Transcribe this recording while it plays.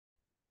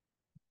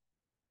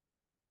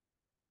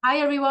Hi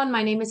everyone,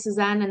 my name is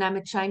Suzanne and I'm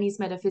a Chinese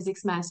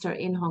Metaphysics master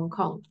in Hong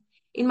Kong.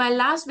 In my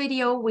last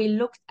video, we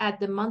looked at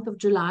the month of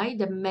July,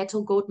 the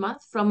metal goat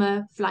month, from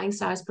a flying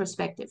stars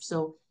perspective.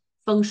 So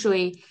feng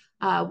shui,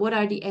 what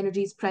are the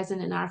energies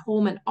present in our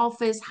home and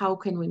office? How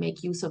can we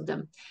make use of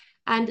them?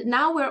 And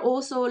now we're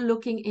also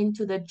looking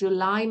into the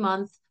July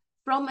month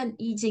from an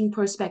Yijing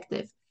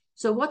perspective.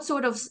 So what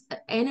sort of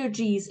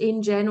energies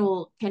in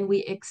general can we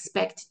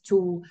expect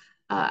to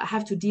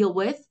have to deal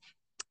with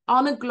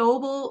on a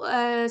global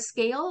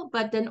scale,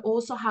 but then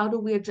also how do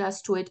we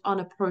adjust to it on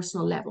a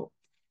personal level?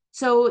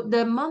 So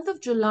the month of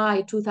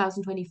July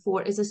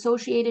 2024 is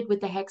associated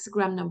with the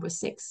hexagram number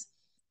 6.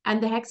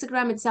 And the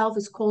hexagram itself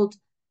is called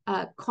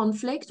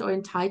conflict or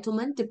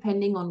entitlement,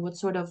 depending on what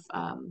sort of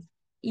I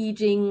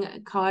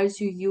Ching cards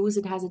you use.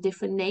 It has a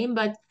different name,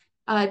 but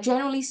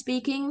generally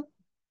speaking,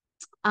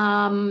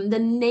 the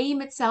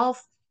name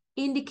itself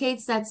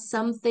indicates that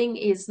something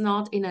is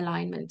not in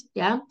alignment.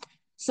 Yeah.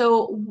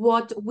 So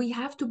what we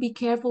have to be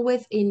careful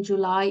with in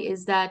July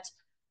is that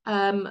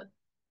um,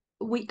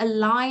 we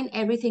align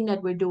everything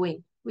that we're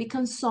doing. We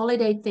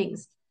consolidate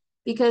things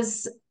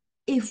because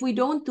if we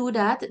don't do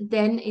that,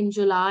 then in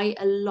July,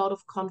 a lot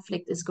of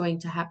conflict is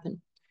going to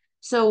happen.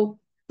 So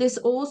this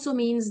also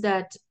means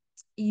that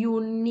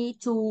you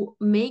need to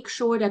make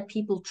sure that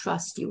people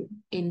trust you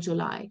in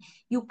July.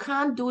 You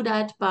can't do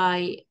that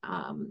by,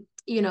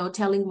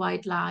 telling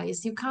white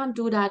lies. You can't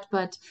do that,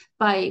 but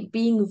by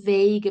being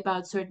vague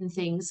about certain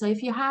things. So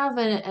if you have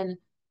a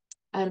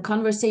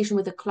conversation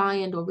with a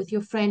client or with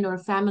your friend or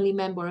a family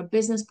member or a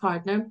business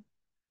partner,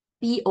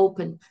 be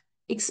open.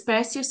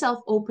 Express yourself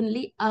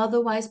openly,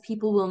 otherwise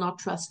people will not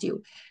trust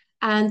you.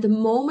 And the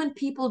moment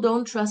people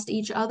don't trust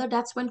each other,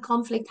 that's when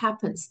conflict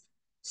happens.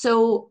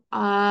 So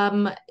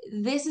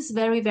this is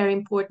very, very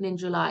important in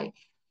July.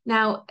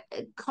 Now,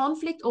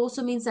 conflict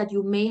also means that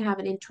you may have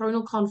an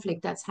internal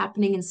conflict that's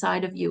happening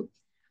inside of you.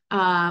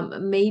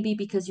 Maybe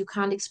because you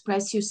can't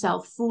express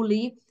yourself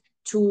fully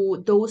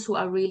to those who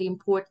are really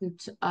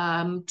important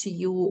to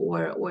you,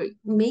 or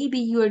maybe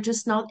you are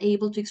just not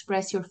able to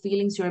express your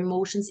feelings, your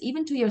emotions,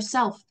 even to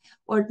yourself,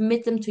 or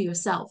admit them to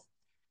yourself.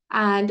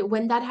 And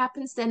when that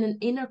happens, then an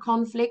inner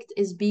conflict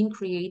is being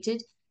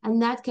created,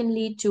 and that can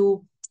lead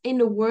to, in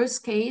the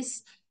worst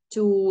case,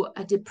 to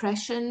a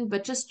depression,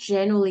 but just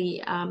generally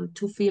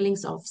to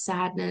feelings of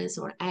sadness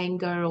or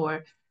anger,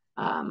 or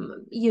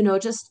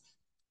just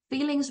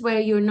feelings where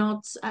you're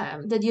not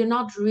that you're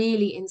not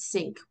really in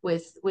sync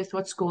with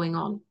what's going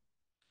on.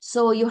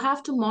 So you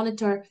have to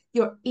monitor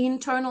your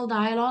internal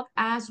dialogue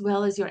as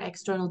well as your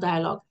external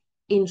dialogue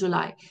in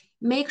July.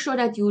 Make sure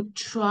that you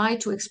try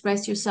to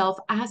express yourself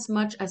as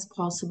much as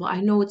possible.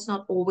 I know it's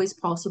not always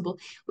possible.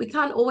 We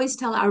can't always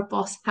tell our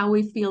boss how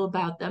we feel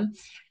about them,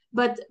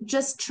 but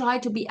just try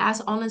to be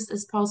as honest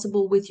as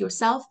possible with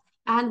yourself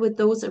and with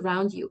those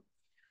around you.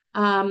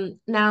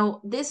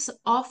 Now, this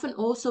often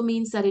also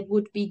means that it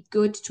would be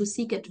good to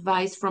seek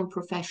advice from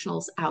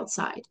professionals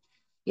outside.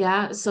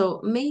 Yeah,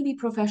 so maybe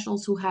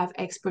professionals who have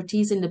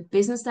expertise in the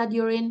business that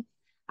you're in,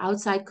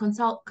 outside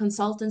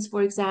consultants,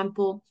 for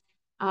example,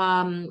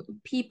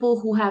 people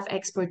who have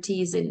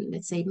expertise in,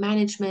 let's say,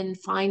 management,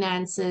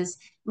 finances,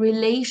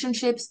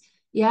 relationships.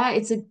 Yeah,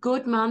 it's a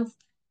good month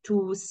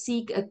to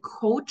seek a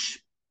coach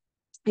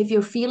if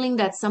you're feeling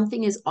that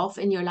something is off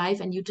in your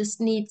life and you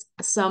just need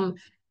some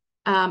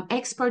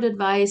expert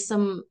advice,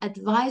 some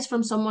advice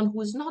from someone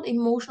who's not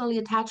emotionally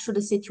attached to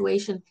the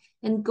situation,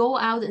 and go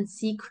out and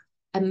seek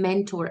a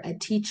mentor, a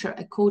teacher,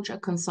 a coach, a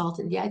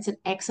consultant. Yeah, it's an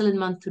excellent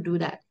month to do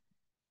that.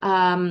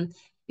 Um,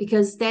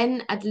 because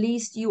then at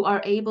least you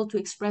are able to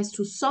express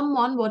to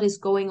someone what is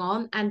going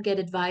on and get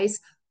advice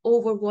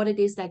over what it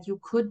is that you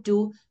could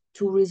do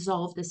to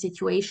resolve the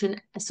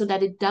situation so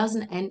that it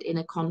doesn't end in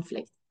a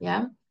conflict.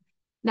 Yeah.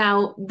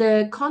 Now,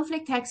 the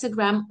conflict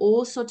hexagram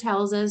also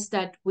tells us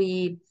that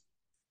we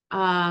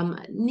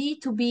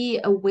need to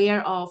be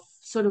aware of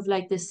sort of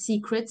like the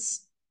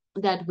secrets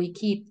that we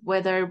keep,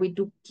 whether we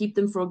do keep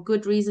them for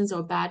good reasons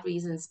or bad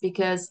reasons,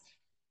 because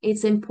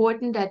it's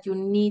important that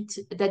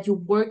that you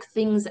work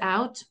things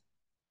out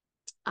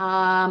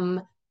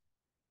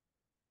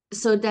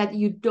so that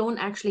you don't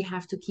actually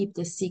have to keep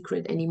this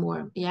secret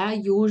anymore. Yeah,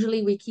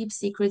 usually we keep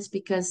secrets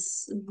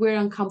because we're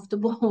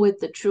uncomfortable with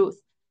the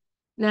truth.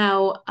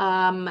 Now,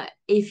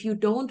 if you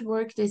don't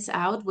work this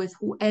out with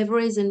whoever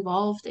is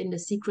involved in the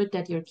secret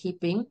that you're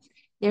keeping,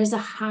 there's a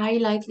high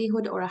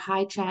likelihood or a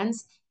high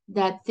chance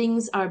that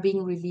things are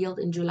being revealed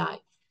in July.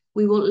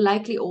 We will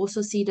likely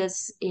also see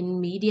this in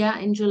media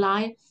in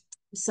July.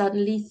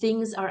 Suddenly,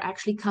 things are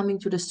actually coming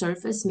to the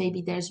surface.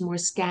 Maybe there's more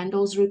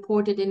scandals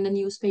reported in the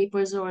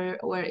newspapers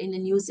or in the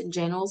news in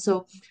general.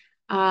 So,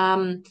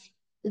 um,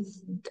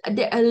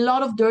 a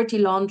lot of dirty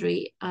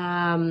laundry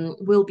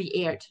will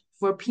be aired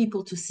for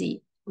people to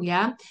see.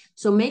 Yeah.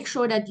 So make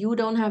sure that you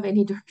don't have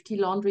any dirty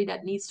laundry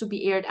that needs to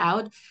be aired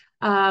out.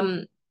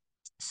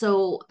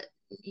 So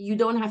you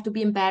don't have to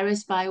be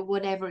embarrassed by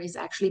whatever is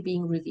actually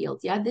being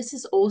revealed. Yeah. This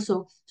is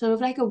also sort of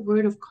like a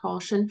word of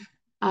caution.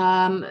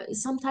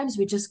 Sometimes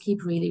we just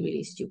keep really,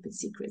 really stupid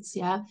secrets.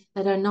 Yeah.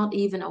 That are not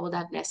even all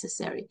that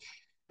necessary.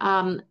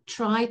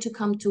 Try to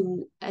come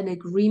to an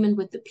agreement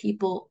with the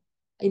people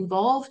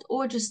involved,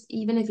 or just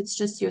even if it's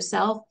just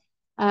yourself,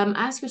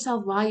 ask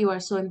yourself why you are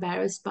so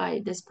embarrassed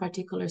by this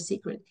particular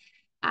secret.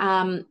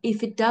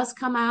 If it does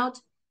come out,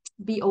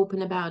 be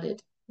open about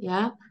it.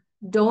 Yeah.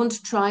 Don't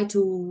try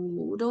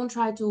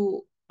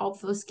to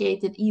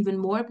obfuscate it even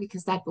more,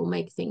 because that will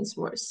make things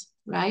worse,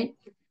 right?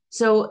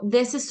 So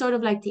this is sort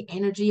of like the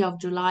energy of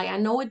July. I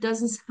know it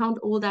doesn't sound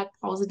all that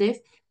positive,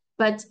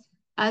 but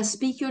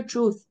speak your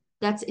truth.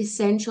 That's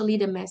essentially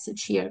the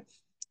message here.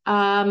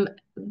 Um,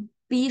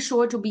 be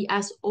sure to be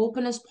as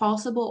open as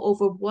possible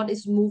over what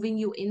is moving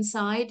you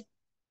inside,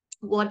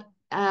 what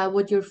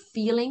you're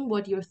feeling,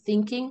 what you're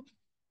thinking.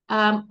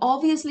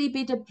 Obviously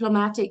be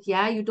diplomatic,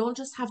 yeah. You don't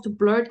just have to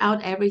blurt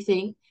out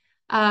everything.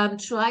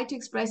 Try to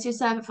express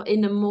yourself in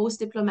the most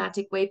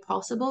diplomatic way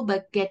possible,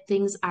 but get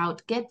things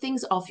out, get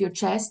things off your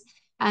chest,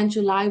 and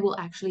July will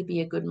actually be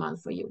a good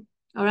month for you.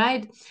 All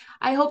right.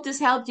 I hope this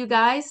helped you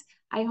guys.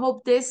 I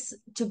hope this,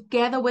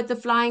 together with the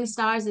flying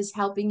stars, is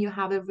helping you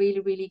have a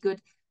really, really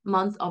good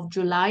month of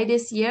July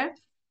this year.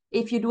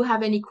 If you do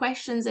have any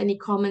questions, any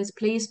comments,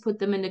 please put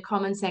them in the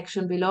comment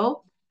section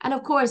below. And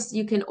of course,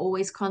 you can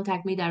always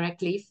contact me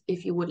directly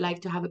if you would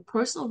like to have a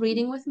personal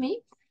reading with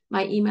me.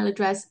 My email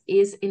address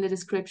is in the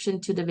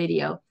description to the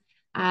video.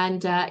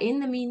 And in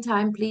the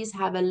meantime, please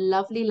have a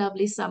lovely,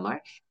 lovely summer.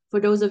 For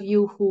those of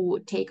you who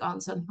take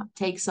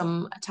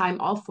some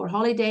time off for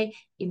holiday,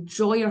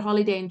 enjoy your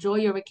holiday, enjoy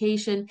your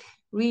vacation,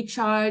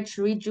 recharge,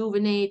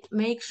 rejuvenate,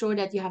 make sure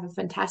that you have a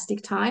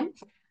fantastic time.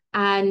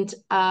 And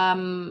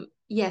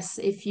yes,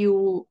 if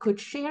you could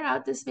share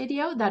out this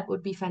video, that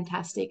would be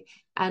fantastic.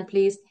 And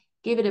please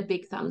give it a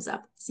big thumbs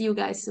up. See you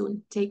guys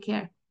soon. Take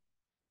care.